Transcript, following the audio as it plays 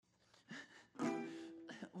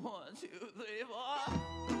1, 2, 3,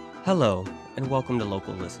 4. Hello, and welcome to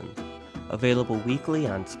Local Listen. Available weekly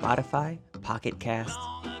on Spotify, Pocket Casts,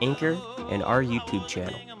 Anchor, and our YouTube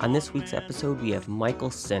channel. On this week's episode, we have Michael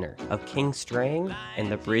Sinner of King Strang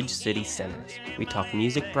and the Bridge City Sinners. We talk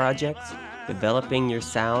music projects, developing your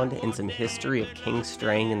sound, and some history of King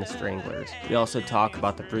Strang and the Stranglers. We also talk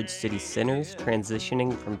about the Bridge City Sinners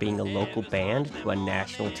transitioning from being a local band to a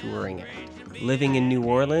national touring act, living in New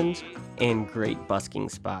Orleans, and great busking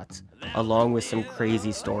spots, along with some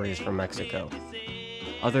crazy stories from Mexico.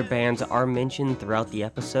 Other bands are mentioned throughout the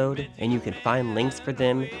episode, and you can find links for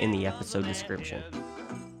them in the episode description.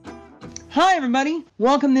 Hi everybody!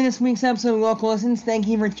 Welcome to this week's episode of Local Listens. Thank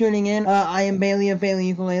you for tuning in. I am Bailey of Bailey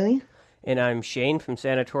Ukulele. And I'm Shane from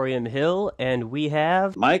Sanatorium Hill, and we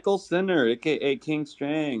have... Michael Sinner, a.k.a. King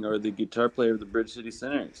Strang, or the guitar player of the Bridge City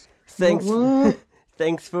Sinners. Thanks, What?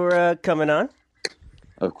 thanks for coming on.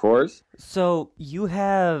 Of course. So, you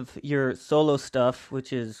have your solo stuff,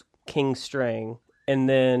 which is King Strang, and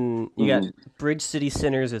then you got Bridge City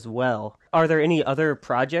Sinners as well. Are there any other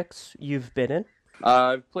projects you've been in?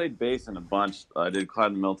 I've played bass in a bunch. I did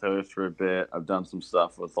Cloud and Militaries for a bit. I've done some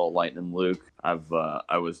stuff with All Lightning Luke. I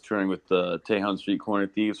was touring with the Tejon Street Corner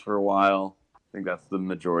Thieves for a while. I think that's the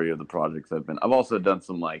majority of the projects I've been. I've also done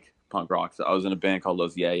some like punk rock. So I was in a band called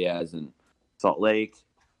Los Yeah-Yeahs in Salt Lake,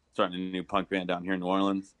 starting a new punk band down here in New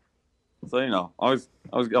Orleans. So, you know, I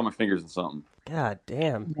always got my fingers in something. God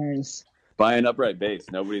damn. Nice. Buy an upright bass.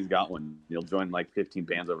 Nobody's got one. You'll join like 15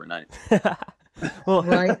 bands overnight. Well,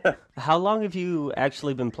 Right? how long have you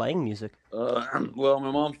actually been playing music? Well, my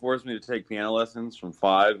mom forced me to take piano lessons from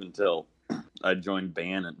 5 until I joined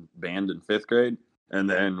band in 5th grade. And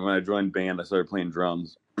then when I joined band, I started playing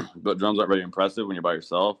drums. But drums aren't very impressive when you're by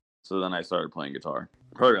yourself. So then I started playing guitar.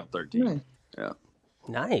 Probably about 13. Nice. Yeah.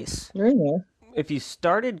 Nice. There you go. If you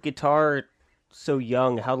started guitar so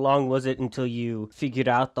young, how long was it until you figured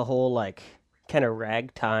out the whole, like, kind of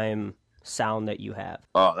ragtime sound that you have?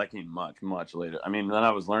 Oh, that came much, much later. I mean, then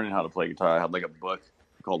I was learning how to play guitar. I had like a book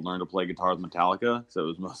called Learn to Play Guitar with Metallica. So it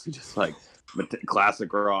was mostly just like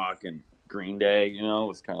classic rock and Green Day, you know,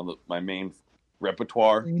 was kind of my main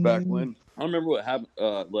repertoire back when. I don't remember what happened.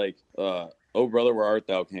 Oh Brother, Where Art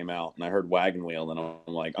Thou came out, and I heard Wagon Wheel, and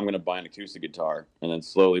I'm like, I'm going to buy an acoustic guitar. And then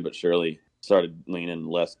slowly but surely started leaning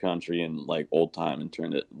less country and like old time and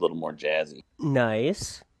turned it a little more jazzy.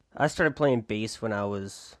 Nice. I started playing bass when I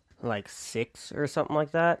was like 6 or something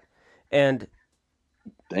like that. And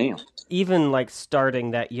Damn. even like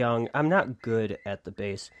starting that young, I'm not good at the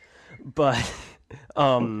bass, but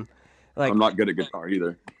like I'm not good at guitar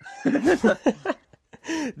either.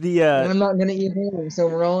 the I'm not gonna eat either, so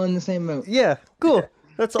we're all in the same boat. yeah, cool.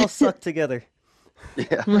 Let's all suck together.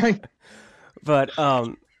 Yeah. Right. But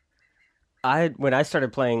when I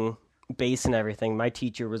started playing bass and everything, my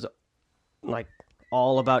teacher was like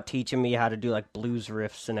all about teaching me how to do like blues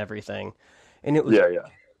riffs and everything. And it was Yeah.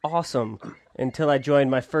 awesome until I joined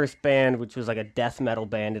my first band, which was like a death metal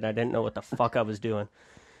band, and I didn't know what the fuck I was doing.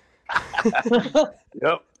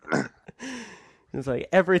 Yep. It's like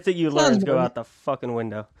everything you learn go out the fucking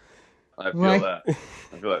window. I feel Right. that.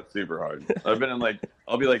 I feel that super hard. I've been in like,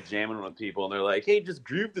 I'll be like jamming with people and they're like, hey, just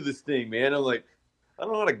groove to this thing, man. I'm like, I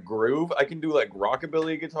don't know how to groove. I can do like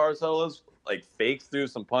rockabilly guitar solos, like fakes through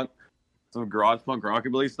some garage punk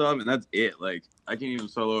rockabilly stuff, and that's it. Like, I can't even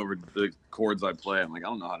solo over the chords I play. I'm like, I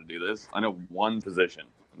don't know how to do this. I know one position.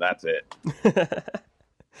 That's it.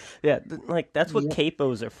 Yeah, like that's what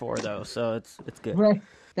capos are for, though. So it's good. Right.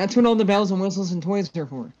 That's what all the bells and whistles and toys are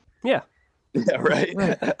for. Yeah. Yeah, right?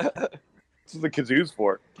 Right. This is the kazoo's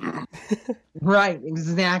for. Right.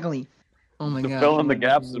 Exactly. Oh my To god. fill in the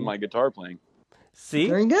gaps in my guitar playing. See,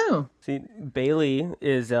 There you go. Bailey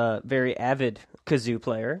is a very avid kazoo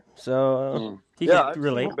player, so he Yeah, can I've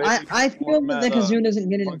relate. seen Bailey I feel perform that at, the kazoo doesn't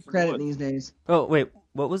get enough Punks in the credit Woods. these days. Oh wait,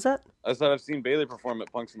 what was that? I said I've seen Bailey perform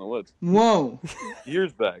at Punks in the Woods Whoa.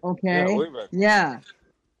 years back. Okay. Yeah, way back. Yeah.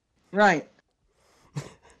 Right.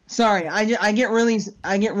 Sorry, I get really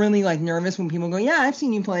like nervous when people go, yeah, I've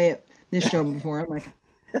seen you play at this show before. I'm like,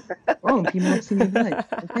 oh, people have seen me play.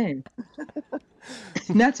 Okay.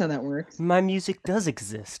 That's how that works. My music does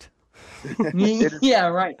exist. Yeah,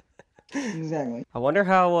 right. Exactly. I wonder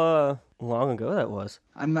how long ago that was.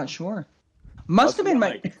 I'm not sure. Must have been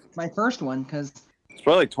like- my first one, because, It's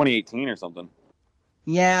probably like 2018 or something.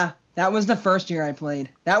 yeah, that was the first year I played.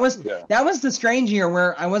 That was Yeah. the strange year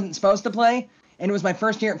where I wasn't supposed to play, and it was my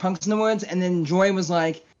first year at Punks in the Woods, and then Joy was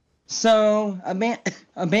like, so,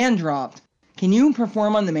 a band dropped. Can you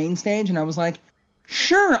perform on the main stage? And I was like,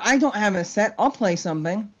 sure, I don't have a set. I'll play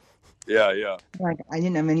something. Yeah. Like, I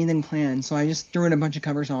didn't have anything planned, so I just threw in a bunch of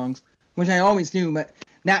cover songs, which I always do, but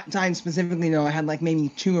that time specifically, though, I had like maybe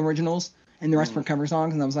 2 originals, and the rest were cover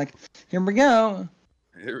songs, and I was like, here we go.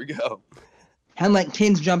 Here we go. Had like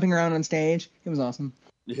kids jumping around on stage. It was awesome.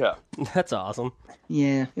 Yeah. That's awesome.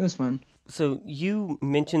 Yeah, it was fun. So you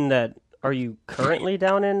mentioned that, are you currently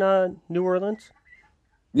down in New Orleans?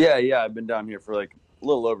 Yeah. I've been down here for like a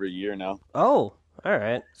little over a year now. Oh, all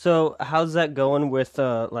right. So how's that going with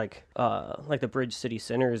like the Bridge City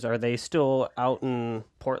Sinners? Are they still out in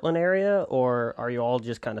Portland area, or are you all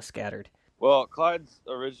just kind of scattered? Well, Clyde's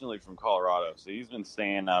originally from Colorado, so he's been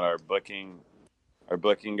staying at our booking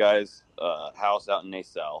guys' house out in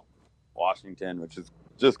Naselle, Washington, which is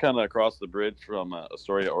just kind of across the bridge from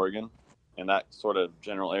Astoria, Oregon, in that sort of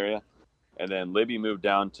general area. And then Libby moved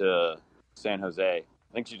down to San Jose.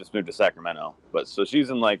 I think she just moved to Sacramento, but so she's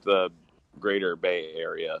in like the greater Bay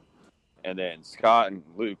Area. And then Scott and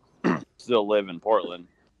Luke still live in Portland,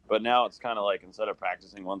 but now it's kind of like, instead of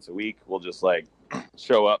practicing once a week, we'll just like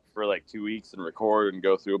show up for like 2 weeks and record and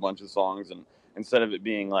go through a bunch of songs. And instead of it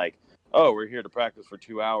being like, oh, we're here to practice for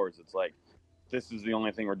 2 hours, it's like, this is the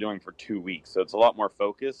only thing we're doing for 2 weeks. So it's a lot more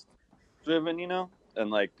focused driven, you know? And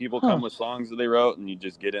like people come with songs that they wrote, and you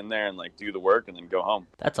just get in there and like do the work and then go home.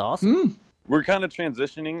 That's awesome. We're kind of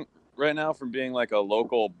transitioning right now from being like a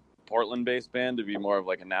local Portland-based band to be more of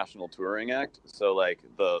like a national touring act. So like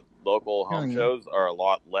the local home shows are a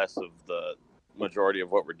lot less of the majority of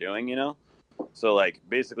what we're doing, you know? So like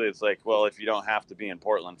basically it's like, well, if you don't have to be in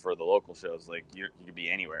Portland for the local shows, like you could be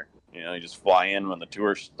anywhere. You know, you just fly in when the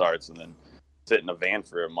tour starts and then sit in a van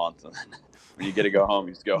for a month, and then when you get to go home,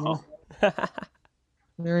 you just go home.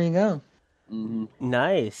 There you go. Mm-hmm.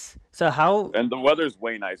 Nice. So how? And the weather's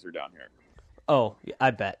way nicer down here. Oh,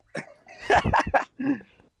 I bet.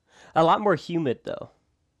 A lot more humid though.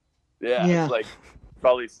 Yeah. Yeah. It's like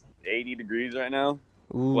probably 80 degrees right now.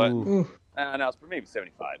 Ooh. What? Ooh. No, it's maybe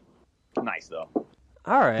 75. Nice though.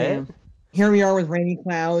 All right. Yeah. Here we are with rainy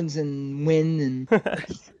clouds and wind and.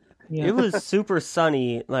 Yeah. It was super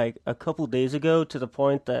sunny like a couple days ago, to the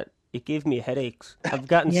point that it gave me headaches. I've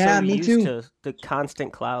gotten Yeah, so me used too. to the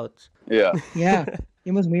constant clouds. Yeah. Yeah,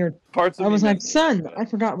 it was weird. Parts of I me was like, miss it, son, but- I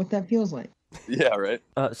forgot what that feels like. Yeah, right.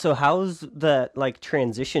 So how's that like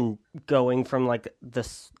transition going from like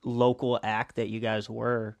this local act that you guys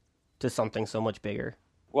were to something so much bigger?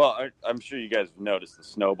 Well, I'm sure you guys have noticed the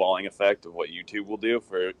snowballing effect of what YouTube will do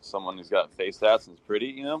for someone who's got face tats and is pretty,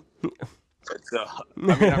 you know? So,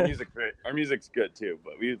 I mean, our music's good too,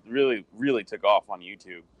 but we really took off on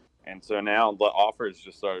YouTube. And so now the offers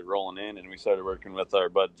just started rolling in, and we started working with our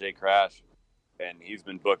bud Jay Crash, and he's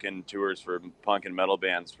been booking tours for punk and metal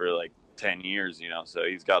bands for like 10 years, you know? So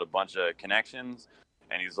he's got a bunch of connections,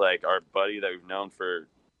 and he's like our buddy that we've known for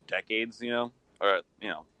decades, you know? Or, you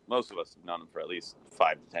know, most of us have known him for at least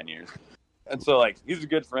 5 to 10 years. And so, like, he's a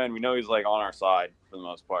good friend. We know he's, like, on our side for the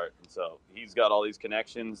most part. And so he's got all these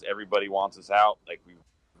connections. Everybody wants us out. Like, we've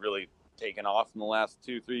really taken off in the last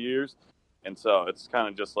 2-3 years. And so it's kind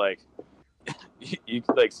of just, like, you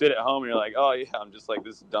like, sit at home and you're like, oh, yeah, I'm just, like,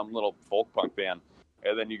 this dumb little folk punk band.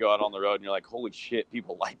 And then you go out on the road and you're like, holy shit,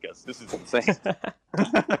 people like us. This is insane.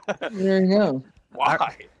 There you go.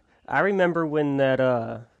 Why? I remember when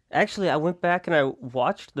that actually I went back and I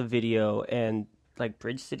watched the video, and like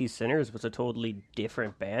Bridge City Sinners was a totally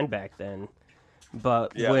different band back then.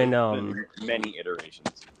 But Yeah, when there's been many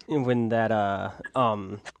iterations. when that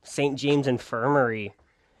St. James Infirmary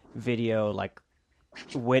video like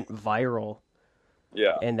went viral,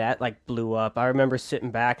 Yeah. and that like blew up, I remember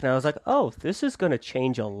sitting back and I was like, oh, this is gonna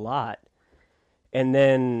change a lot. And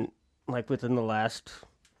then like within the last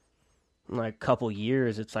like couple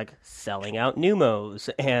years, it's like selling out Numos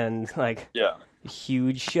and like Yeah.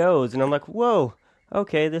 huge shows, and I'm like, whoa,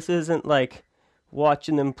 okay, this isn't like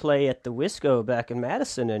watching them play at the Wisco back in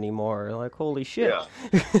Madison anymore. Like, holy shit.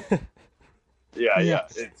 Yeah.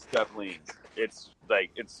 It's definitely, it's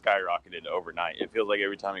skyrocketed overnight. It feels like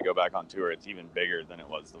every time we go back on tour, it's even bigger than it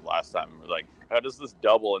was the last time. We're like, how does this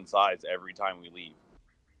double in size every time we leave?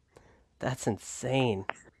 That's insane.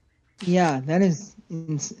 Yeah, that is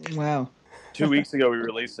wow. 2 weeks ago, we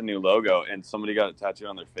released a new logo, and somebody got it tattooed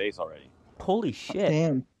on their face already. Holy shit.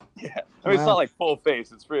 Damn. Yeah, I mean, it's Wow. not like full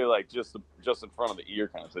face. It's really like just in front of the ear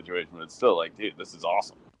kind of situation. But it's still like, dude, this is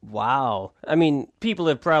awesome. Wow. I mean, people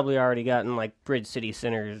have probably already gotten like Bridge City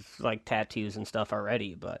Sinners like tattoos and stuff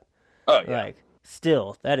already, but Oh yeah, like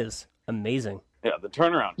still, that is amazing. yeah. The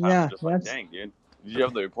turnaround time, Yeah, just like, that's- dang, dude, did you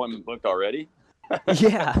have the appointment booked already?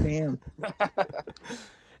 Yeah. Damn.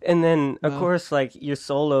 And then, of Wow. course, like your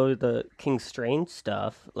solo, the King Strange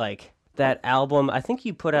stuff, like that album. I think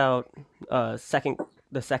you put out the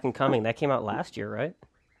second coming that came out last year, right?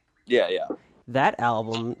 Yeah. That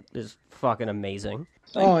album is fucking amazing.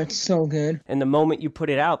 Oh, it's so good. And the moment you put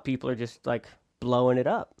it out, people are just like blowing it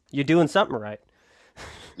up. You're doing something right.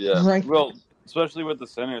 Yeah. Right. Well, especially with the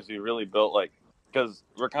Sinners, we really built like, because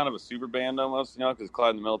we're kind of a super band almost, you know, because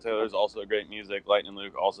Clyde and the Mill Taylors also great music, Lightning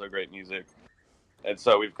Luke also great music. And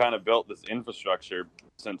so we've kind of built this infrastructure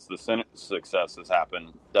since the success has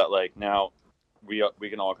happened that like now we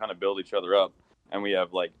can all kind of build each other up, and we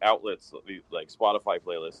have like outlets like Spotify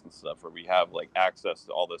playlists and stuff where we have like access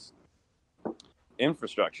to all this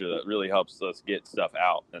infrastructure that really helps us get stuff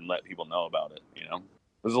out and let people know about it. You know,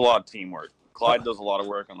 there's a lot of teamwork. Clyde does a lot of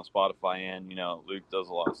work on the Spotify end. You know, Luke does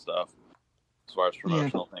a lot of stuff as far as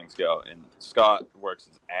promotional things go, and Scott works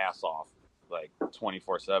his ass off like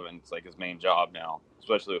 24/7. It's like his main job now,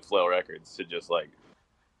 especially with Flail Records, to just like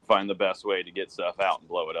find the best way to get stuff out and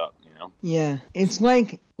blow it up, you know? Yeah, it's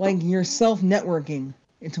like you're self-networking.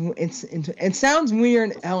 It sounds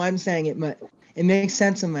weird how I'm saying it, but it makes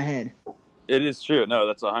sense in my head. It is true. No,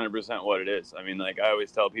 that's 100% what it is. I mean, like I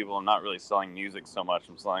always tell people, I'm not really selling music so much.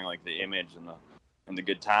 I'm selling like the image and the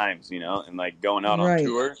good times, you know. And like going out on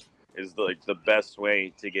tour is like the best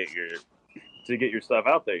way to get your stuff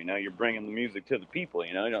out there. You know, you're bringing the music to the people.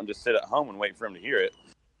 You know, you don't just sit at home and wait for them to hear it.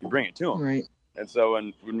 You bring it to them. Right. And so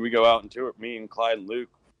when we go out and tour, me and Clyde and Luke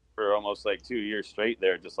for almost like 2 years straight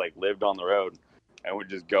there, just like lived on the road, and would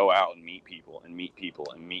just go out and meet people and meet people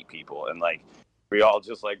and meet people. And like, we all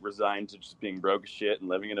just like resigned to just being broke as shit and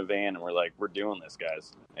living in a van. And we're like, we're doing this,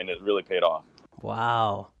 guys. And it really paid off.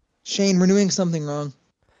 Wow. Shane, we're doing something wrong.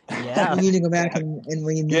 Yeah. We need to go back and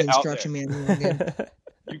read the Get out instruction manual again.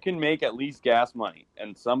 You can make at least gas money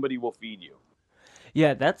and somebody will feed you.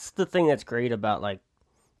 Yeah, that's the thing that's great about like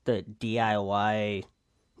the DIY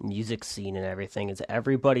music scene and everything, is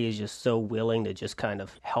everybody is just so willing to just kind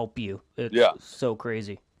of help you. It's so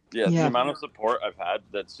crazy. Yeah, the amount of support I've had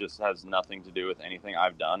that just has nothing to do with anything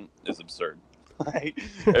I've done is absurd. Like,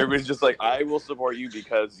 everybody's just like, I will support you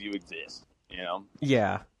because you exist, you know?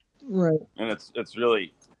 Yeah. Right. And it's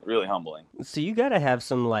really, really humbling. So you got to have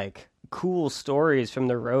some like cool stories from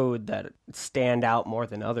the road that stand out more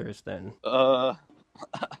than others then.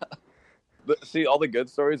 See, all the good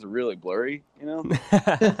stories are really blurry, you know?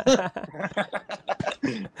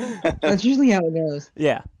 That's usually how it goes.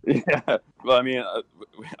 Yeah. Yeah. Well, I mean, I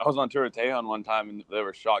was on tour with Tejon one time, and they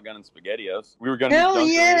were shotgunning SpaghettiOs. We were going to Hell do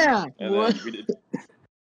yeah! And then we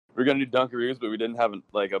were going to do Dunkaroos, but we didn't have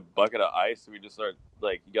like a bucket of ice. So we just started,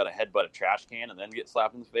 like, you got to headbutt a trash can and then get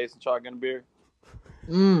slapped in the face and shotgun a beer.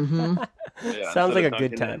 Mm-hmm. Yeah, sounds like a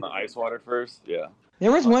good in time. the ice water first, yeah.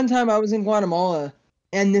 There was one time I was in Guatemala,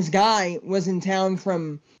 and this guy was in town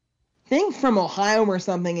from Ohio or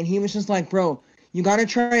something, and he was just like, bro, you gotta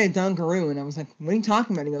try a Dunkaroo. And I was like, what are you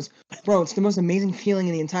talking about? He goes, bro, it's the most amazing feeling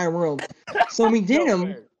in the entire world. So we did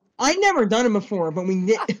them. I'd never done them before, but we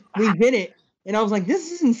did it. And I was like,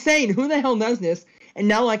 this is insane. Who the hell does this? And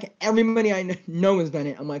now, like, everybody I know has done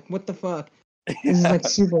it. I'm like, what the fuck? This is, like,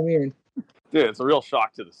 super weird. Dude, it's a real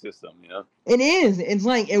shock to the system, you know? It is. It's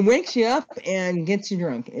like, it wakes you up and gets you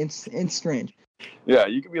drunk. It's strange. Yeah,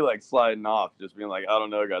 you could be like sliding off, just being like, I don't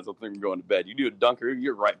know, guys, I think I'm going to bed. You do a Dunkaroo,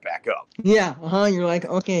 you're right back up. Yeah, you're like,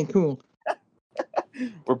 okay, cool.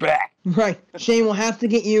 We're back. Right. Shane, we'll have to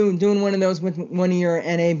get you doing one of those with one of your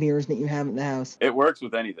NA beers that you have at the house. It works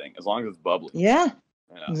with anything, as long as it's bubbly. Yeah,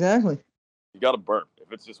 You know? exactly. You got to burp.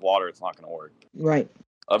 If it's just water, it's not going to work. Right.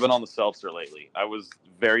 I've been on the seltzer lately. I was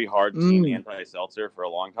very hard team anti-seltzer for a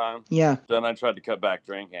long time. Yeah. Then I tried to cut back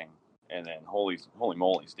drinking, and then holy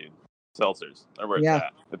mollies, dude. Seltzers. They're where it's Yeah.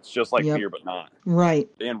 at. It's just like beer, but not. Right.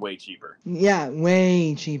 And way cheaper. Yeah,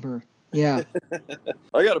 way cheaper. Yeah.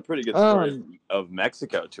 I got a pretty good story of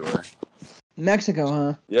Mexico tour. Mexico,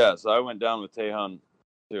 huh? Yeah, so I went down with Tejon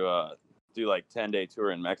to do like 10-day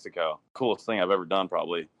tour in Mexico. Coolest thing I've ever done,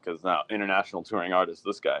 probably, because now international touring artist,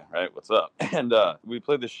 this guy, right? What's up? And we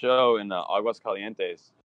played the show in Aguas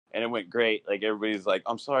Calientes, and it went great. Like, everybody's like,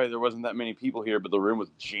 I'm sorry there wasn't that many people here, but the room was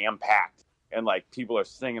jam-packed, and like people are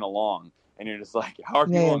singing along, and you're just like, how are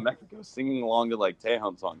people in Mexico singing along to like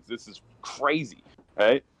Tejon songs? This is crazy,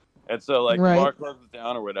 right? And so like the bar closes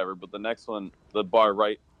down or whatever, but the next one, the bar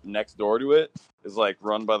right next door to it, is like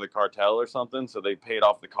run by the cartel or something, so they paid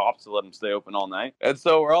off the cops to let them stay open all night. And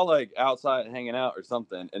so we're all like outside hanging out or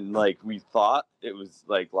something, and like we thought it was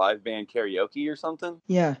like live band karaoke or something.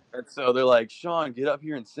 Yeah. And so they're like, Sean, get up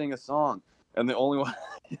here and sing a song. And the only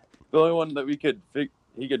one that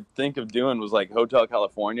he could think of doing was like Hotel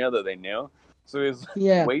California that they knew. So he was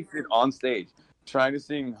wasted on stage trying to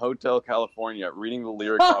sing Hotel California, reading the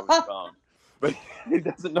lyrics off his phone. But he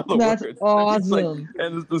doesn't know the That's words. awesome.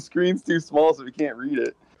 And the screen's too small, so he can't read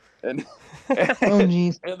it. And oh,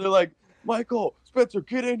 jeez. and they're like, Michael, Spencer,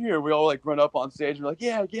 get in here. We all like run up on stage and we're like,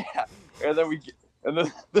 yeah. And then and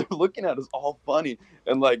then they're looking at us all funny.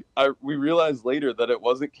 And like, we realized later that it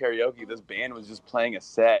wasn't karaoke. This band was just playing a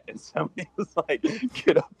set. And somebody was like,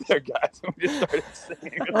 get up there, guys. And we just started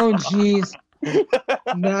singing. Oh, jeez.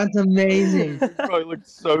 That's amazing. We probably looked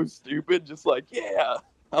so stupid, just like, yeah.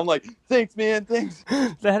 I'm like, thanks, man, thanks.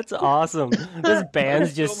 That's awesome. This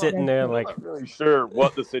band's just sitting there I'm like, not really sure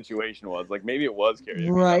what the situation was. Like, maybe it was karaoke.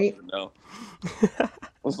 Right. No.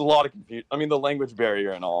 There's a lot of confusion. I mean, the language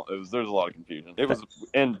barrier and all. There's a lot of confusion. It was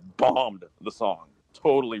and bombed the song.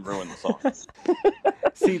 Totally ruined the song.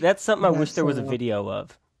 see, that's something I wish That's there was a so- video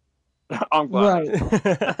of. I'm glad.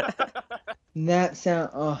 Right. That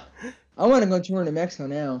sound. Oh, I want to go tour to Mexico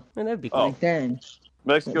now. Man, that'd be cool. Oh. Like then.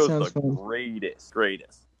 Mexico's That the sounds fun. greatest.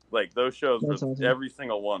 Like those shows, That's were, awesome. every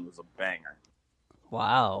single one was a banger.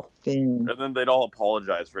 Wow. Damn. And then they'd all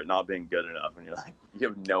apologize for it not being good enough, and you're like, you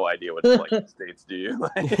have no idea what it's like in the States, do you?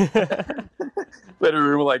 Like, we had a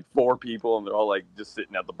room with like 4 people, and they're all like just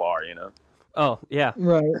sitting at the bar, you know? Oh, yeah.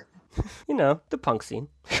 Right. You know, the punk scene.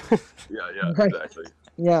 Yeah, Right. exactly.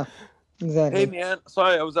 Yeah. Exactly. Hey man,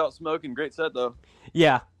 sorry I was out smoking. Great set though.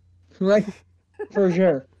 Yeah. Right. For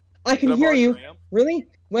sure. I can Did I hear borrow you. your amp? Really?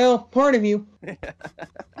 Well, part of you.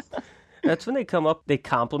 That's when they come up, they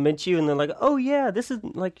compliment you, and they're like, oh, yeah, this is,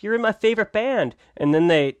 like, you're in my favorite band. And then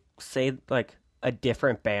they say, like, a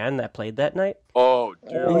different band that played that night. Oh,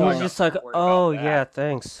 dude. Oh, And I you're got just like, Don't worry oh, about yeah, that.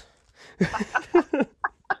 thanks.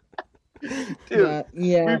 Dude,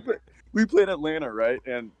 Yeah. we played Atlanta, right?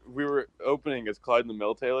 And we were opening as Clyde and the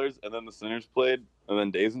Mill Tailors, and then the Sinners played, and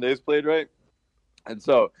then Days and Days played, right? And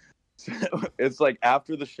so it's like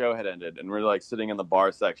after the show had ended, and we're like sitting in the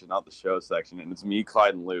bar section, not the show section, and it's me,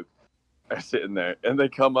 Clyde, and Luke are sitting there, and they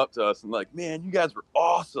come up to us and like, man, you guys were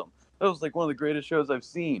awesome. That was like one of the greatest shows I've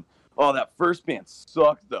seen. Oh, that first band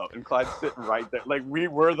sucked though, and Clyde's sitting right there, like we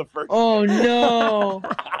were the first. Oh no.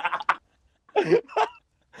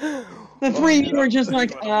 The three of you were just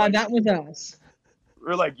like, that was us.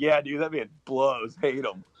 We're like, yeah, dude, that band blows. Hate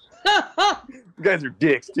them. You guys are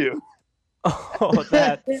dicks too. Oh,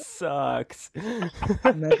 that sucks.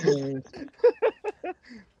 That's hilarious.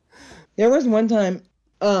 There was one time,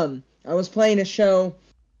 I was playing a show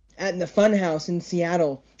at the Fun House in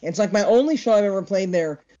Seattle. It's like my only show I've ever played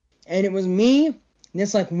there, and it was me, and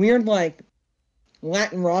this like weird like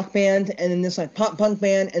Latin rock band, and then this like pop punk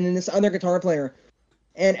band, and then this other guitar player.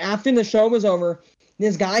 And after the show was over,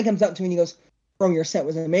 this guy comes up to me and he goes, "Bro, your set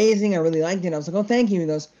was amazing. I really liked it." I was like, "Oh, thank you." He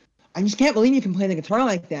goes, "I just can't believe you can play the guitar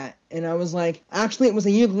like that." And I was like, "Actually, it was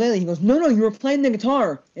a ukulele." He goes, "No, you were playing the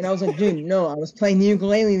guitar." And I was like, "Dude, no, I was playing the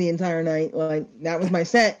ukulele the entire night. Like, that was my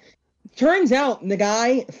set." Turns out the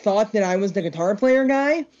guy thought that I was the guitar player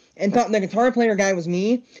guy and thought the guitar player guy was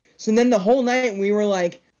me. So then the whole night we were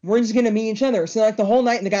like, we're just going to meet each other. So like the whole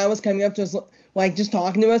night the guy was coming up to us, like just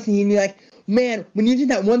talking to us, and he'd be like, "Man, when you did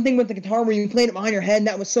that one thing with the guitar where you played it behind your head,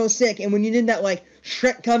 that was so sick. And when you did that like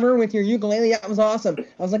Shrek cover with your ukulele, that was awesome."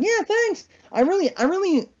 I was like, "Yeah, thanks. I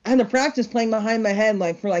really had to practice playing behind my head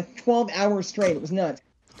like for like 12 hours straight. It was nuts."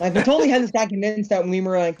 Like we totally had this guy convinced that we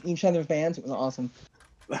were like each other's fans. It was awesome.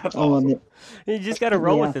 That's I loved awesome. it. You just got to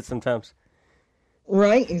roll Yeah. with it sometimes.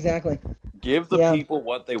 Right? Exactly. Give the Yeah. people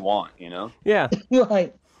what they want, you know? Yeah.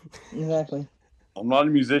 Right. Exactly. I'm not a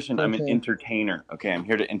musician, I'm an Okay. entertainer. Okay, I'm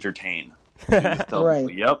here to entertain. You just tell Right.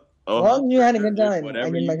 people, yep. As long as you had a good dude, time, I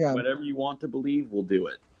did my job. Whatever you want to believe, we'll do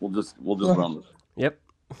it. We'll just Right. run with it. Yep.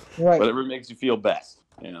 Right. Whatever makes you feel best,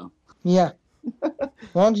 you know? Yeah. As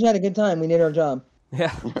long as you had a good time, we did our job.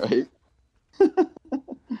 Yeah. Right?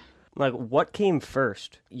 Like, what came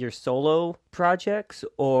first? Your solo projects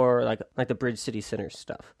or like the Bridge City Sinners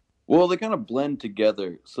stuff? Well, they kind of blend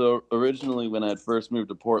together. So originally, when I had first moved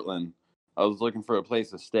to Portland, I was looking for a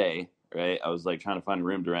place to stay, right? I was like trying to find a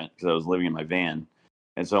room to rent because I was living in my van.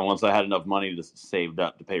 And so once I had enough money to saved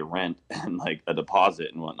up to pay rent and like a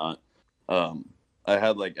deposit and whatnot, I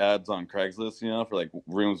had like ads on Craigslist, you know, for like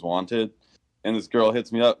rooms wanted. And this girl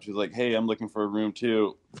hits me up. She's like, "Hey, I'm looking for a room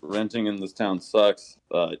too. Renting in this town sucks.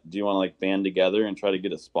 Do you want to like band together and try to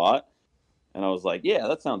get a spot?" And I was like, "Yeah,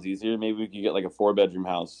 that sounds easier. Maybe we could get like a 4-bedroom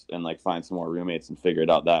house and like find some more roommates and figure it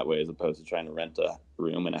out that way, as opposed to trying to rent a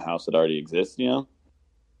room in a house that already exists, you know."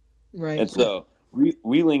 Right. And so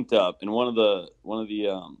we linked up, and one of the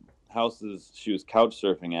houses she was couch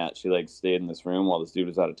surfing at, she like stayed in this room while this dude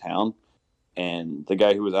was out of town, and the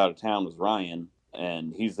guy who was out of town was Ryan,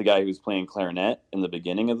 and he's the guy who was playing clarinet in the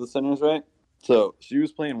beginning of the Sinners, right? So she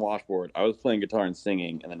was playing washboard, I was playing guitar and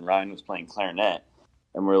singing, and then Ryan was playing clarinet,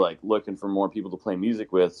 and we're like looking for more people to play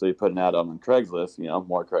music with, so we put an ad on Craigslist, you know,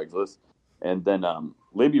 more Craigslist, and then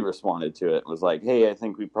Libby responded to it, was like, hey, I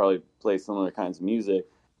think we probably play similar kinds of music.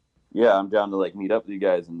 Yeah, I'm down to like meet up with you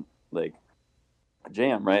guys and like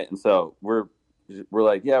jam, right? And so we're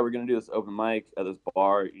like, yeah, we're gonna do this open mic at this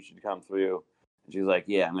bar. You should come through. And she's like,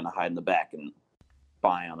 yeah, I'm gonna hide in the back and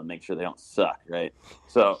spy on them, make sure they don't suck, right?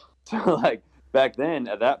 So like back then,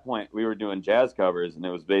 at that point, we were doing jazz covers, and it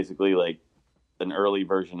was basically like an early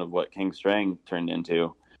version of what King Strang turned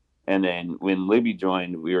into. And then when Libby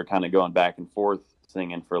joined, we were kind of going back and forth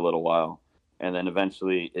singing for a little while, and then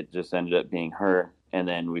eventually it just ended up being her. And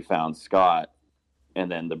then we found Scott, and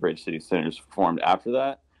then the Bridge City Sinners formed after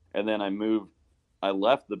that. And then I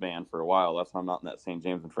left the band for a while. That's why I'm not in that St.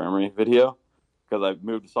 James Infirmary video, because I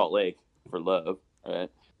moved to Salt Lake for love, right?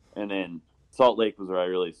 And then Salt Lake was where I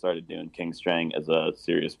really started doing King Strang as a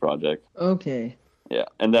serious project. Okay. Yeah,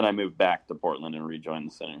 and then I moved back to Portland and rejoined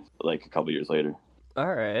the Sinners like a couple years later.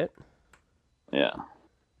 All right. Yeah.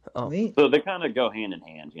 Oh. Sweet. So they kind of go hand in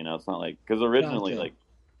hand, you know. It's not like, because originally, Gotcha. like,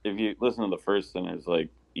 if you listen to the first Sinners like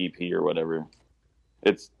EP or whatever,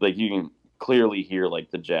 it's like you can clearly hear like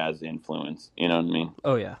the jazz influence. You know what I mean?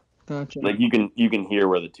 Oh yeah. Gotcha. Like you can hear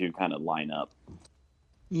where the two kind of line up.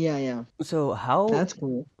 Yeah. So how That's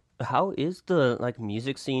cool. how is the like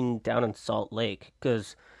music scene down in Salt Lake?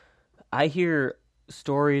 Because I hear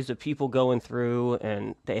stories of people going through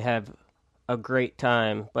and they have a great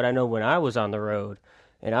time, but I know when I was on the road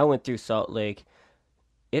and I went through Salt Lake,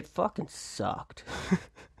 it fucking sucked.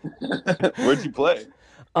 Where'd you play?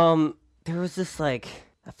 There was this like,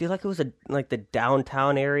 I feel like it was like the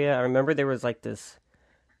downtown area. I remember there was like this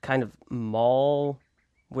kind of mall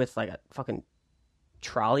with like a fucking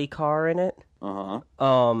trolley car in it.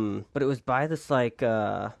 But it was by this like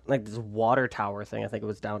this water tower thing. I think it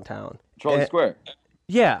was downtown. Trolley Square.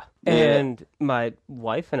 Yeah. Yeah. And my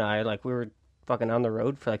wife and I, like, we were fucking on the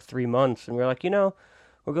road for like 3 months, and we were like, we'll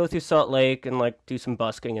go through Salt Lake and like do some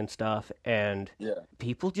busking and stuff, and Yeah.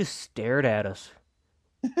 people just stared at us.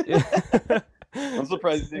 I'm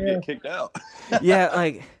surprised you didn't get kicked out. Yeah,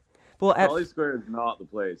 like, well, Trolley Square is not the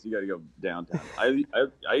place. You got to go downtown.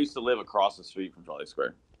 I used to live across the street from Trolley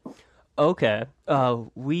Square. okay,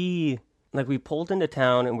 we pulled into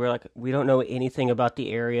town, and we're like, we don't know anything about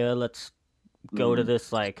the area. Let's go to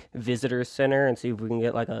this like visitor center and see if we can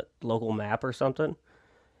get like a local map or something.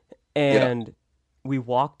 And we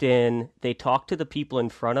walked in. They talked to the people in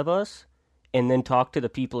front of us, and then talked to the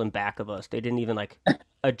people in back of us. They didn't even like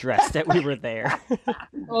address that we were there.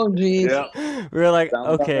 Oh, geez. Yeah. We were like, Sounds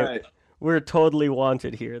about okay, right. we're totally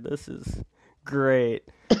wanted here. This is great.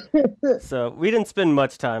 So we didn't spend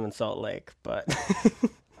much time in Salt Lake, but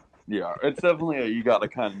Yeah, it's definitely you got to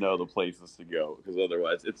kind of know the places to go, because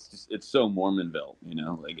otherwise it's so Mormonville, you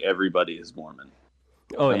know, like everybody is Mormon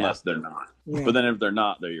unless they're not. Yeah. But then if they're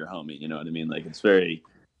not, they're your homie. You know what I mean? Like it's Right.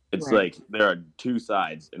 like there are two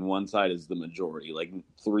sides, and one side is the majority. Like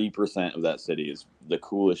 3% of that city is the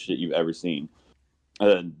coolest shit you've ever seen,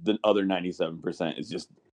 and the other 97% is just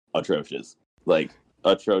atrocious, like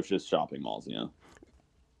atrocious shopping malls. You know?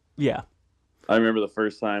 yeah. I remember the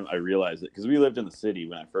first time I realized it, because we lived in the city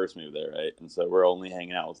when I first moved there, right? And so we're only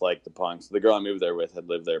hanging out with like the punks. The girl I moved there with had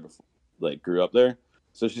lived there before, like grew up there,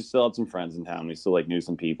 so she still had some friends in town. We still like knew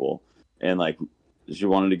some people, and like she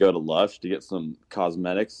wanted to go to Lush to get some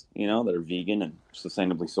cosmetics, you know, that are vegan and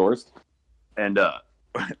sustainably sourced. And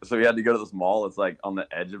so we had to go to this mall. It's like on the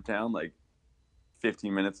edge of town, like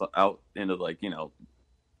 15 minutes out into like, you know,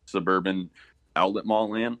 suburban outlet mall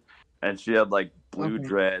land. And she had like blue Okay.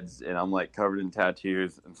 dreads, and I'm like covered in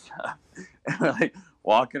tattoos and stuff. And we're like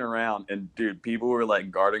walking around, and dude, people were like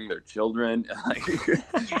guarding their children and like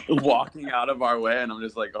walking out of our way. And I'm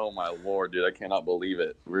just like, oh my Lord, dude, I cannot believe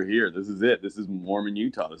it. We're here. This is it. This is Mormon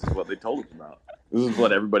Utah. This is what they told us about. This is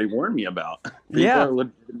what everybody warned me about. People Yeah. are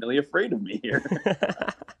legitimately afraid of me here.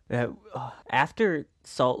 Yeah, after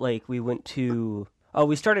Salt Lake, we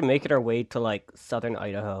we started making our way to like southern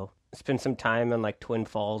Idaho. Spent some time in like Twin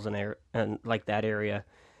Falls and like that area.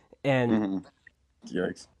 And Mhm.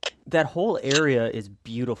 Yikes. that whole area is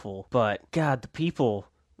beautiful, but God, the people,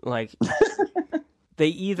 like, they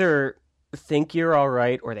either think you're all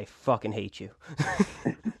right or they fucking hate you.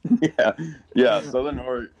 Yeah. Southern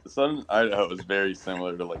Idaho is very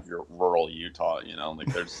similar to like your rural Utah. You know,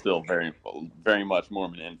 like they're still very, very much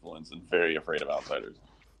Mormon influence and very afraid of outsiders.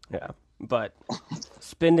 Yeah, but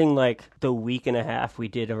spending like the week and a half we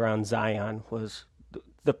did around Zion was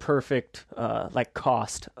the perfect like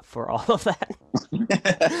cost for all of that.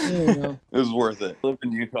 There you go. It was worth it. I lived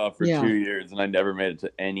in Utah for Yeah. 2 years, and I never made it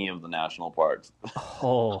to any of the national parks.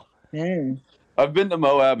 Oh, Dang. I've been to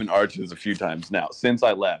Moab and Arches a few times now since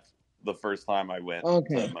I left. the first time I went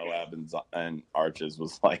Okay. to Moab and Arches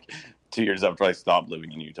was like 2 years after I stopped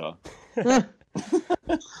living in Utah.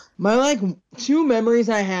 My like 2 memories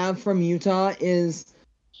I have from Utah is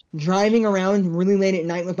driving around really late at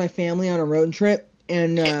night with my family on a road trip,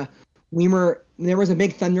 and there was a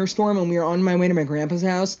big thunderstorm, and we were on my way to my grandpa's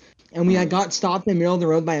house, and we got stopped in the middle of the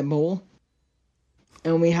road by a bull,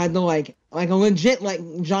 and we had to like a legit like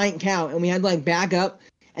giant cow, and we had to like back up,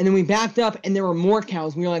 and then we backed up, and there were more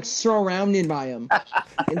cows. We were like surrounded by them,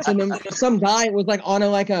 and so then some guy was like on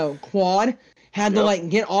a quad, had to like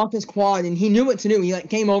get off his quad, and he knew what to do. He like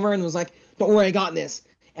came over and was like, "Don't worry, I got this,"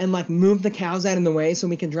 and like moved the cows out of the way so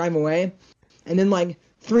we could drive away. And then like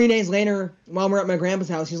 3 days later, while we're at my grandpa's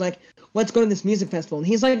house, he's like, "Let's go to this music festival." And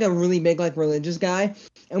he's like a really big like religious guy,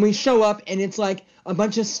 and we show up, and it's like a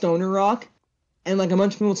bunch of stoner rock, and like a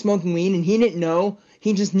bunch of people smoking weed, and he didn't know.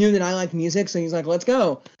 He just knew that I liked music, so he's like, "Let's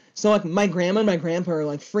go." So like my grandma and my grandpa are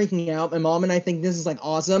like freaking out. My mom and I think this is like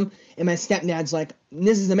awesome, and my stepdad's like,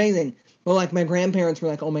 "This is amazing." But like my grandparents were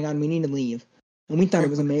like, "Oh my god, we need to leave," and we thought it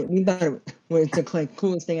was amazing. We thought it was the like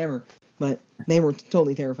coolest thing ever, but they were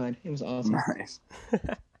totally terrified. It was awesome. Nice.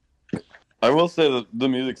 I will say that the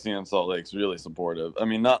music scene in Salt Lake's really supportive. I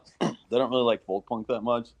mean, they don't really like folk punk that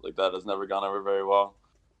much. Like that has never gone over very well.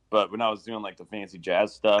 But when I was doing like the fancy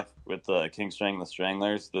jazz stuff with King Strang and the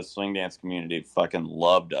Stranglers, the swing dance community fucking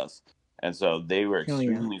loved us, and so they were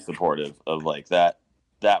extremely supportive of like that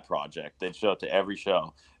project. They'd show up to every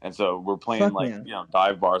show, and so we're playing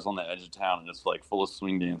dive bars on the edge of town, and it's like full of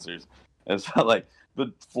swing dancers, and so like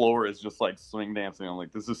the floor is just like swing dancing. I'm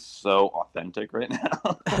like, this is so authentic right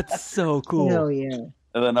now. That's so cool. Hell yeah.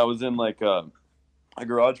 And then I was in like a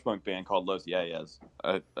garage punk band called Los Yayas.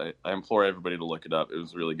 I implore everybody to look it up. It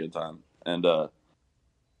was a really good time. And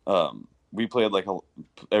we played like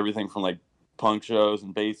everything from like punk shows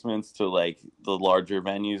and basements to like the larger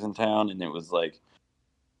venues in town, and it was like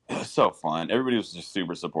so fun. Everybody was just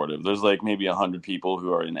super supportive. There's like maybe 100 people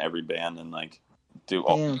who are in every band and like do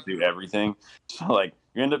everything. So like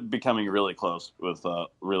you end up becoming really close with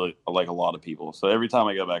really like a lot of people. So every time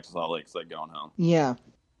I go back to Salt Lake, it's like going home. Yeah.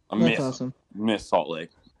 That's awesome. Miss Salt Lake.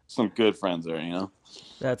 Some good friends there, you know?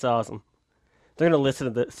 That's awesome. They're going to listen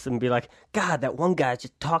to this and be like, God, that one guy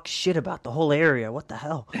just talks shit about the whole area. What the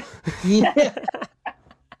hell? Yeah.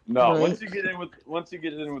 No, Right. once you get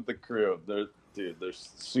in with the crew, they're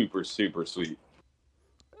super, super sweet.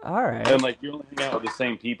 All right. And like you only hang out with the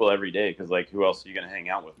same people every day because like who else are you gonna hang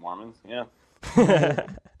out with? Mormons? Yeah.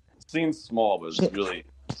 Seems small, but it's really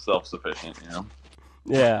self-sufficient, you know?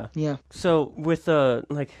 Yeah. Yeah. So with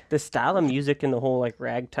like the style of music and the whole like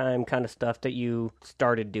ragtime kind of stuff that you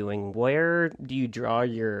started doing, where do you draw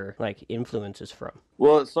your like influences from?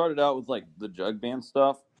 Well, it started out with like the jug band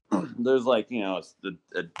stuff. There's like, you know, it's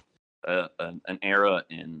an era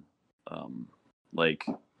in like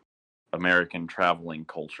American traveling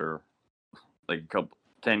culture, like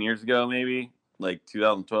 10 years ago maybe, like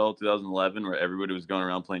 2012, 2011, where everybody was going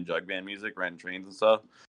around playing jug band music, renting trains and stuff.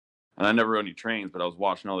 And I never rode any trains, but I was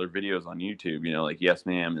watching all their videos on YouTube, you know, like Yes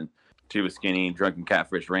Ma'am and Tuba Skinny, Drunken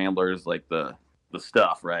Catfish Ramblers, like the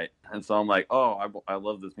stuff, right? And so I'm like, oh, I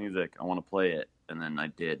love this music. I want to play it. And then I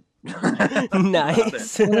did.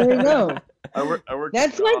 Nice. Well, there you go. I worked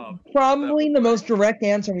That's a like job. probably the most direct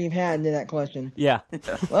answer we've had to that question. Yeah.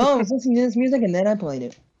 Well, I was listening to this music and then I played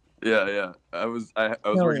it. Yeah. I was Hell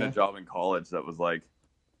working yeah. a job in college that was like,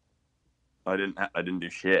 I didn't do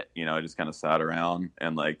shit. You know, I just kind of sat around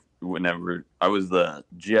and like whenever I was the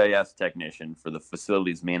GIS technician for the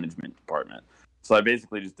facilities management department. So I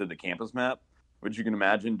basically just did the campus map, which you can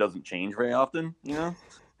imagine doesn't change very often, you know?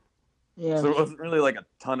 Yeah. So it wasn't really like a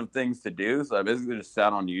ton of things to do. So I basically just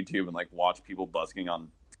sat on YouTube and like watched people busking on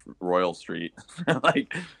Royal Street for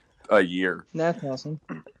like a year. That's awesome.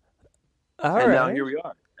 All And now right. here we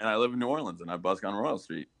are. And I live in New Orleans and I busk on Royal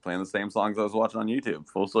Street playing the same songs I was watching on YouTube.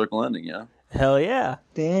 Full circle ending, yeah. Hell yeah.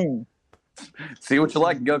 Dang. See what you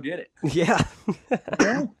like and go get it. Yeah.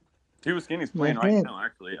 Yeah. Tuba Skinny's playing That's right it. now,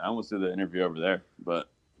 actually. I almost did the interview over there, but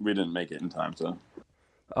we didn't make it in time, so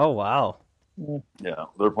Oh, wow. yeah,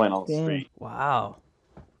 they're playing on the Damn. street. Wow.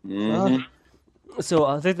 Mhm. So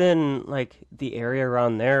other than like the area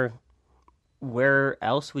around there, where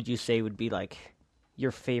else would you say would be like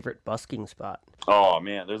your favorite busking spot? Oh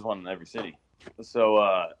man, there's one in every city.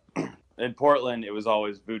 So in Portland, it was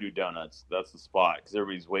always Voodoo Donuts. That's the spot because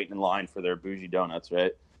everybody's waiting in line for their bougie donuts,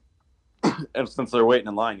 right? And since they're waiting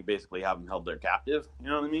in line, you basically have them held there captive. You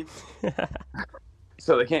know what I mean?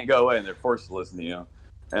 So they can't go away, and they're forced to listen to you.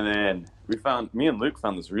 And then me and Luke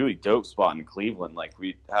found this really dope spot in Cleveland. Like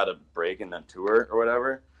we had a break in that tour or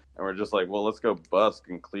whatever, And we're just like, well, let's go busk.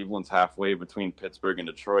 And Cleveland's halfway between Pittsburgh and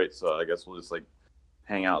Detroit, so I guess we'll just like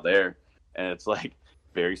hang out there. And it's like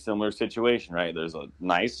very similar situation, right? There's a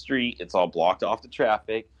nice street. It's all blocked off to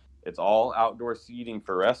traffic. It's all outdoor seating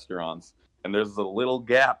for restaurants. And there's a little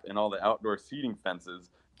gap in all the outdoor seating fences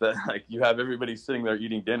that like you have everybody sitting there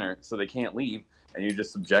eating dinner so they can't leave, and you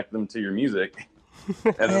just subject them to your music.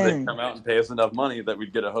 And then they come out and pay us enough money that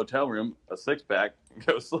we'd get a hotel room, a 6-pack, and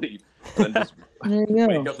go sleep. And then just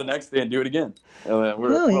wake up the next day and do it again. And then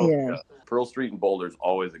we're Pearl Street in Boulder is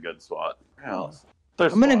always a good spot.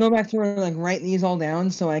 I'm gonna go back through and like write these all down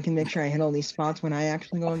so I can make sure I hit all these spots when I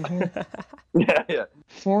actually go on tour. Yeah.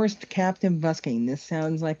 Forced captive busking. This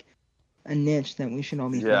sounds like a niche that we should all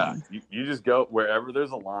be playing. You just go wherever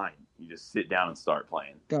there's a line. You just sit down and start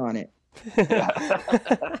playing. Got it.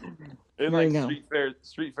 And like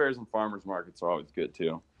street fairs and farmers markets are always good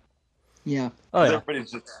too. Yeah. Oh yeah.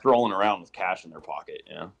 Everybody's just strolling around with cash in their pocket,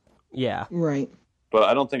 you know. Yeah. Right. But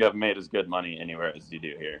I don't think I've made as good money anywhere as you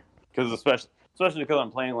do here, because especially because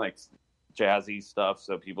I'm playing like jazzy stuff,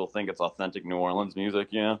 so people think it's authentic New Orleans music,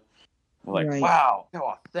 you know. They're like, wow,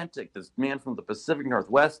 how authentic this man from the Pacific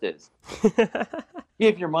Northwest is.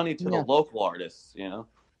 Give your money to the local artists, you know.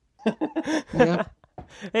 Yeah.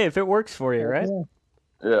 Hey, if it works for you, right?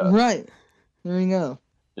 Yeah. Right. There you go.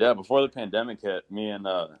 Yeah, before the pandemic hit, me and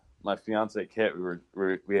my fiance Kit, we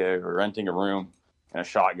were renting a room and a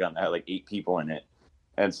shotgun that had like 8 people in it,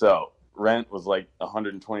 and so rent was like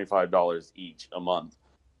 $125 each a month.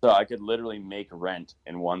 So I could literally make rent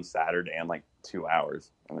in one Saturday in like 2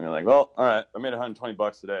 hours. And we were like, well, all right, I made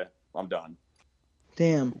 $120 today. I'm done.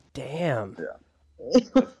 Damn. Yeah.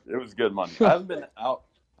 It was good money. I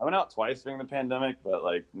went out twice during the pandemic, but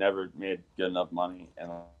like never made good enough money.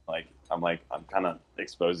 And I'm kind of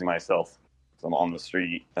exposing myself because I'm on the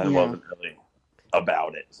street and it wasn't really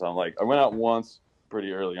about it. So I'm like, I went out once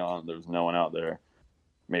pretty early on. There was no one out there.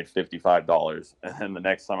 Made $55. And then the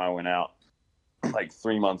next time I went out, like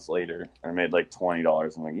 3 months later, I made like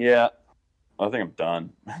 $20. I'm like, yeah, I think I'm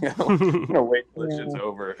done. I'm gonna wait till this shit's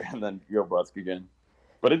over and then go busk again.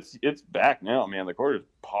 But it's back now, man. The quarter's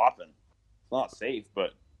popping. It's not safe,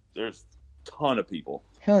 but there's a ton of people.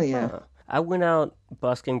 Hell yeah. I went out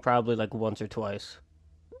busking probably like once or twice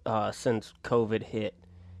since COVID hit,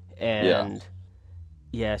 and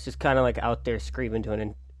it's just kind of like out there screaming to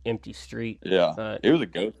an empty street. Yeah, it was a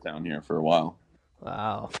ghost town here for a while.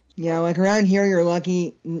 Wow. Yeah, like around here, you're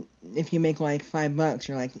lucky if you make like $5.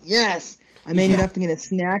 You're like, yes, I made enough to get a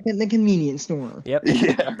snack at the convenience store. Yep.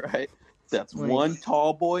 Yeah, right. That's like, one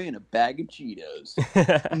tall boy and a bag of Cheetos.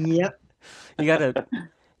 Yep.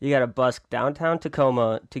 You gotta busk downtown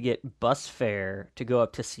Tacoma to get bus fare to go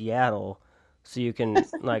up to Seattle, so you can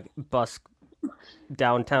like busk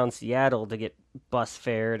downtown Seattle to get bus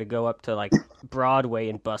fare to go up to like Broadway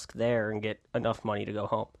and busk there and get enough money to go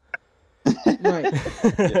home. Right.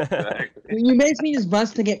 You basically just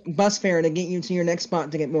bus fare to get you to your next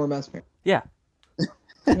spot to get more bus fare. Yeah.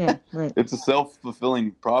 Yeah, right. It's a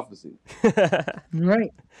self-fulfilling prophecy.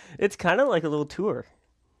 Right. It's kind of like a little tour.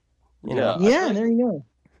 You know? Yeah, there you go.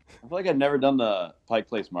 I feel like I've never done the Pike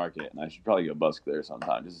Place Market, and I should probably go busk there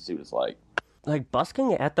sometime just to see what it's like. Like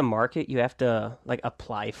busking at the market, you have to like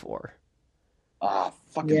apply for. Ah,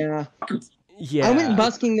 fucking. Yeah. Yeah. I went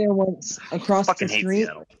busking there once across the street.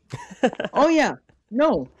 Oh yeah.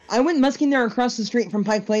 No, I went busking there across the street from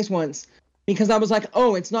Pike Place once because I was like,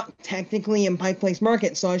 oh, it's not technically in Pike Place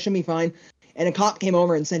Market, so I should be fine. And a cop came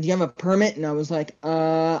over and said, do you have a permit? And I was like,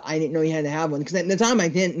 I didn't know you had to have one. Because at the time I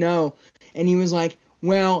didn't know. And he was like,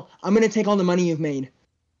 well, I'm going to take all the money you've made.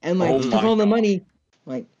 And like, took all the money.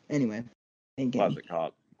 Like, anyway.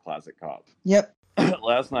 Classic cop. Yep.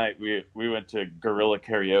 Last night we went to Gorilla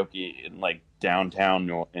Karaoke in like downtown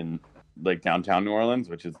New Orleans,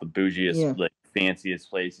 which is the bougiest, like fanciest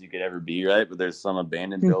place you could ever be, right? But there's some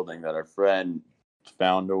abandoned building that our friend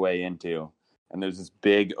found a way into, and there's this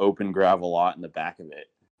big open gravel lot in the back of it.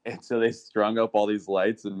 And so they strung up all these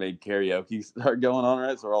lights and made karaoke start going on,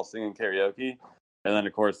 right? So we're all singing karaoke, and then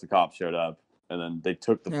of course the cops showed up, and then they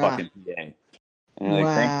took the fucking PA. And you're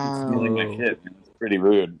like, thanks for stealing my shit. It's pretty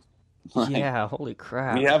rude. Like, yeah, holy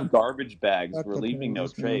crap. We have garbage bags. We're leaving no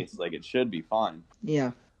trace. Like, it should be fine.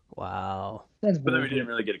 Yeah. Wow. But then we didn't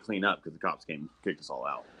really get to clean up because the cops came and kicked us all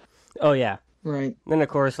out. Oh, yeah. Right. Then, of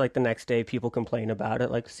course, like, the next day, people complain about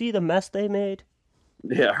it. Like, see the mess they made?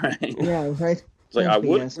 Yeah, right. Yeah, right. It's like, I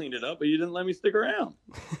would have cleaned it up, but you didn't let me stick around.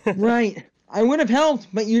 Right. I would have helped,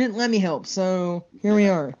 but you didn't let me help, so here we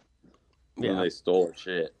are. Yeah. They stole our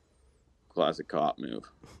shit. Classic cop move.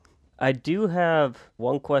 I do have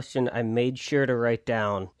one question I made sure to write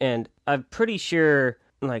down, and I'm pretty sure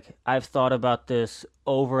like I've thought about this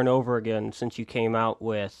over and over again since you came out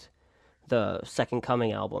with the Second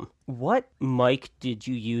Coming album. What mic did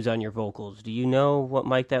you use on your vocals? Do you know what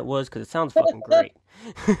mic that was? Because it sounds fucking great.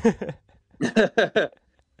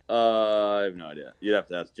 I have no idea. You'd have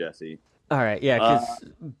to ask Jesse. All right, yeah, because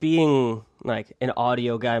being like an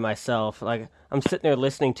audio guy myself, like I'm sitting there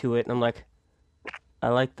listening to it, and I'm like, I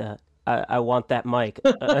like that. I want that mic.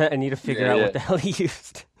 I need to figure out what the hell he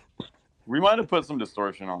used. We might have put some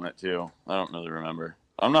distortion on it too. I don't really remember.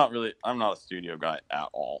 I'm not a studio guy at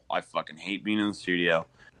all. I fucking hate being in the studio.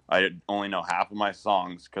 I only know half of my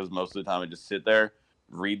songs because most of the time I just sit there,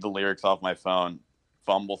 read the lyrics off my phone,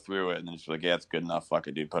 fumble through it, and then just be like, yeah, it's good enough. Fuck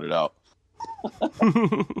it, dude. Put it out.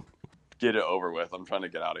 Get it over with. I'm trying to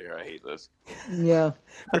get out of here. I hate this. Yeah.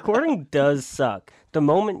 Recording does suck. The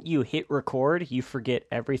moment you hit record, you forget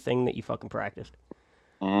everything that you fucking practiced.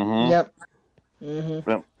 Mm-hmm. Yep.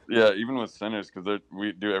 Mm-hmm. Yeah, even with Sinners, because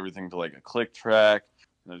we do everything to like a click track.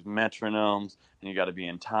 There's metronomes, and you got to be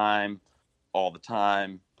in time all the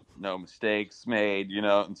time. No mistakes made, you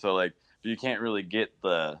know? And so, like, you can't really get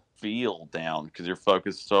the feel down because you're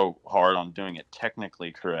focused so hard on doing it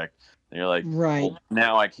technically correct. And you're like, right. Well,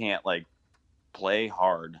 now I can't, like, play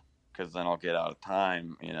hard because then I'll get out of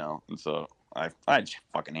time, you know? And so I just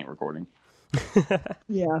fucking hate recording.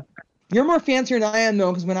 Yeah. You're more fancier than I am,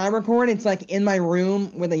 though, because when I record, it's, like, in my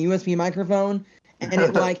room with a USB microphone, and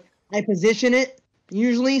it, like, I position it,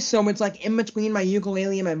 usually, so it's, like, in between my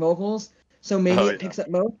ukulele and my vocals, so maybe it picks up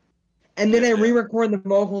both. And then I re-record the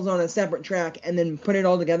vocals on a separate track and then put it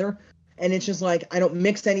all together. And it's just like, I don't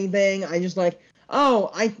mix anything. I just like,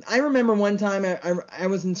 oh, I remember one time I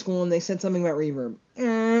was in school and they said something about reverb.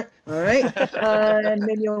 All right.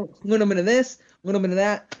 Maybe a little bit of this, a little bit of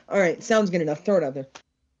that. All right. Sounds good enough. Throw it out there.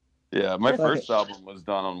 Yeah. My first album was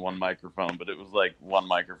done on one microphone, but it was like one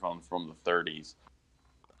microphone from the 30s.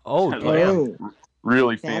 Oh, damn.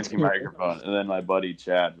 Really fancy microphone. And then my buddy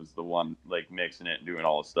Chad was the one like mixing it and doing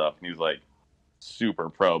all the stuff. And he was like super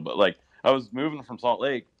pro. But like I was moving from Salt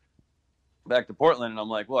Lake back to Portland and I'm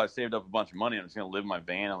like, well, I saved up a bunch of money. I'm just going to live in my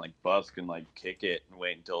van and like busk and like kick it and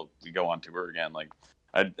wait until we go on tour again. Like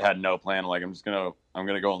I had no plan. Like I'm going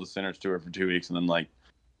to go on the Sinners tour for 2 weeks and then like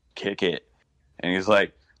kick it. And he's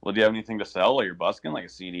like, well, do you have anything to sell while you're busking, like a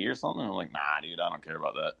CD or something? And I'm like, nah, dude, I don't care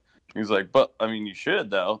about that. He's like, but I mean, you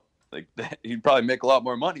should though. Like, you'd probably make a lot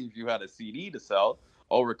more money if you had a CD to sell.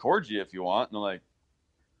 I'll record you if you want. And I'm like,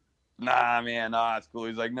 nah, man, it's cool.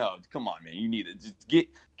 He's like, no, come on, man, you need it. Just get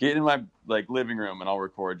in my like living room and I'll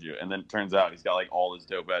record you. And then it turns out he's got like all this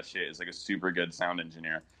dope ass shit. He's like a super good sound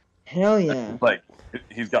engineer. Hell yeah. Like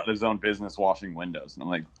he's got his own business washing windows. And I'm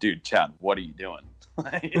like, dude, Chad, what are you doing?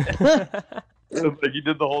 Like, you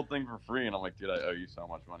did the whole thing for free. And I'm like, dude, I owe you so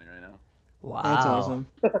much money right now. Wow. That's awesome.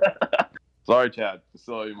 Sorry, Chad. I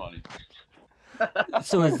still owe you money.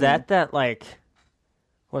 So is that like,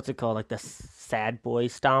 what's it called? Like the Sad Boy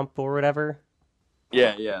Stomp or whatever?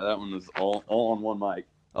 Yeah, that one was all on one mic.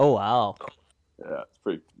 Oh, wow. Yeah,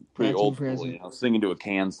 it's pretty old school, you know, singing to a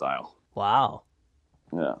can style. Wow.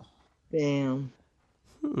 Yeah. Damn.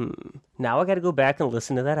 Now I got to go back and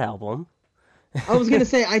listen to that album. I was gonna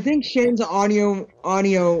say, I think Shane's audio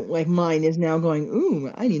like mine is now going,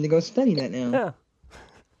 ooh, I need to go study that now. Yeah.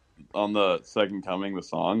 On the Second Coming, the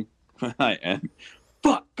song, I end,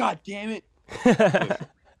 fuck, god damn it.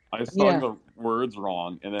 I sung the words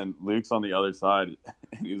wrong, and then Luke's on the other side,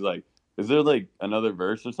 and he's like, is there like another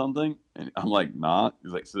verse or something? And I'm like, nah.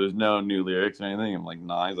 He's like, so there's no new lyrics or anything? I'm like,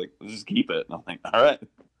 nah. He's like, let's just keep it. And I'm like, all right.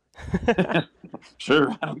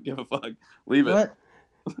 Sure, I don't give a fuck. Leave it. What?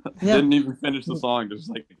 Yeah. Didn't even finish the song, just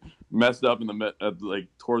like messed up in the like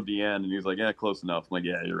toward the end, and he's like, yeah, close enough. I'm like,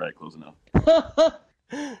 yeah, you're right, close enough.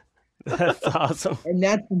 That's awesome. And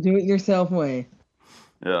that's the do-it-yourself way.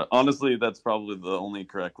 Yeah, honestly, that's probably the only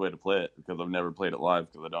correct way to play it because I've never played it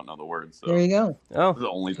live because I don't know the words. So there you go. Oh, this is the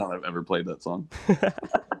only time I've ever played that song.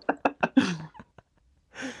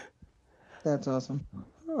 That's awesome.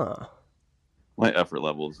 huh. My effort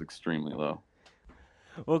level is extremely low.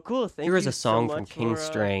 Well, cool. Here is a song from King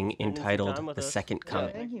Strang entitled The Second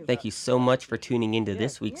Coming. Thank you so much for tuning into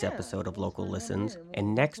this week's episode of Local Listens.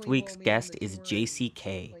 And next week's guest is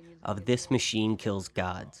JCK of This Machine Kills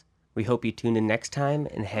Gods. We hope you tune in next time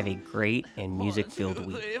and have a great and music-filled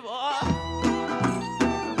week.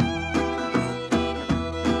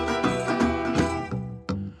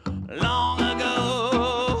 Long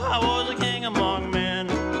ago, I was a king among men.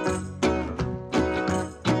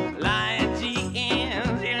 Lying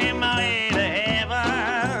chickens, in my way to heaven.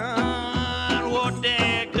 What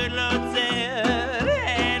that good Lord said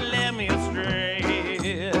had led me astray.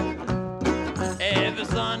 Every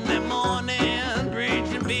Sunday morning,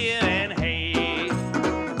 preaching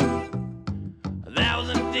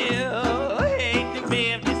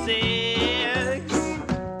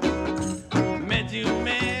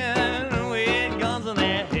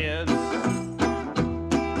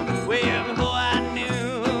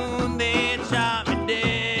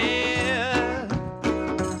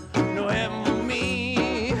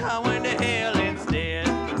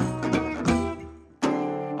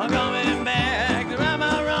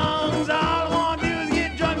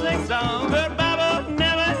song, but Baba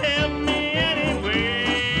never helped me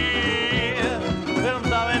anyway. Well, I'm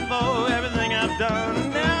sorry for everything I've done.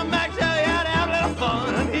 Now I'm back to show you how to have a little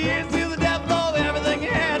fun. Here's to the devil of everything you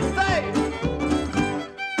had to say.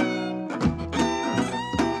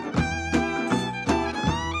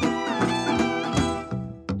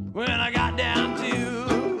 When I got down to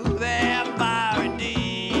that fiery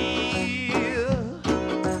deal,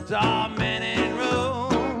 saw a man in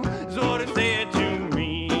Rome, is what he said to me.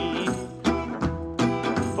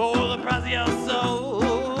 For the price of your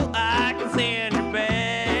soul, I can send you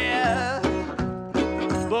back,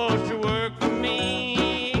 but you work for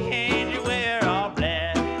me and you wear all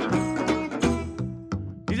black.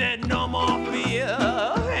 He said no more fear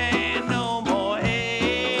and no more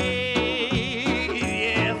hate.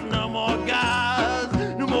 Yes, no more gods,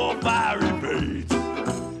 no more fiery fates.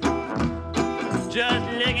 Just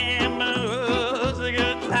licking booze, a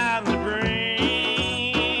good time to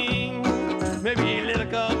bring. Maybe a little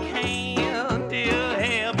cocaine to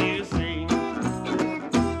help you see.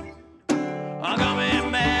 I'm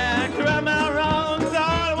coming back to right my wrongs. All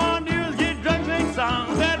I want to do is get drunk, sing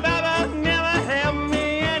songs. That Baba never helped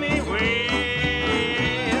me anyway.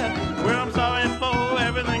 Well, I'm sorry for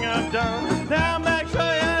everything I've done. Now I'm back, show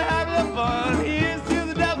you how to have the fun. Here's to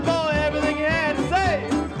the devil for everything you had to say.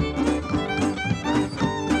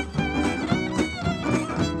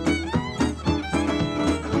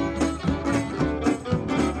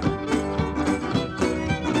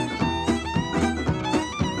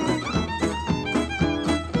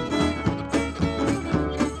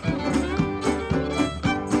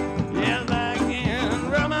 Yeah, back in,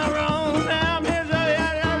 run my wrongs. Now I'm here, show you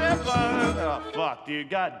how to have the fun. Oh, fuck, dude,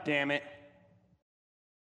 god damn it.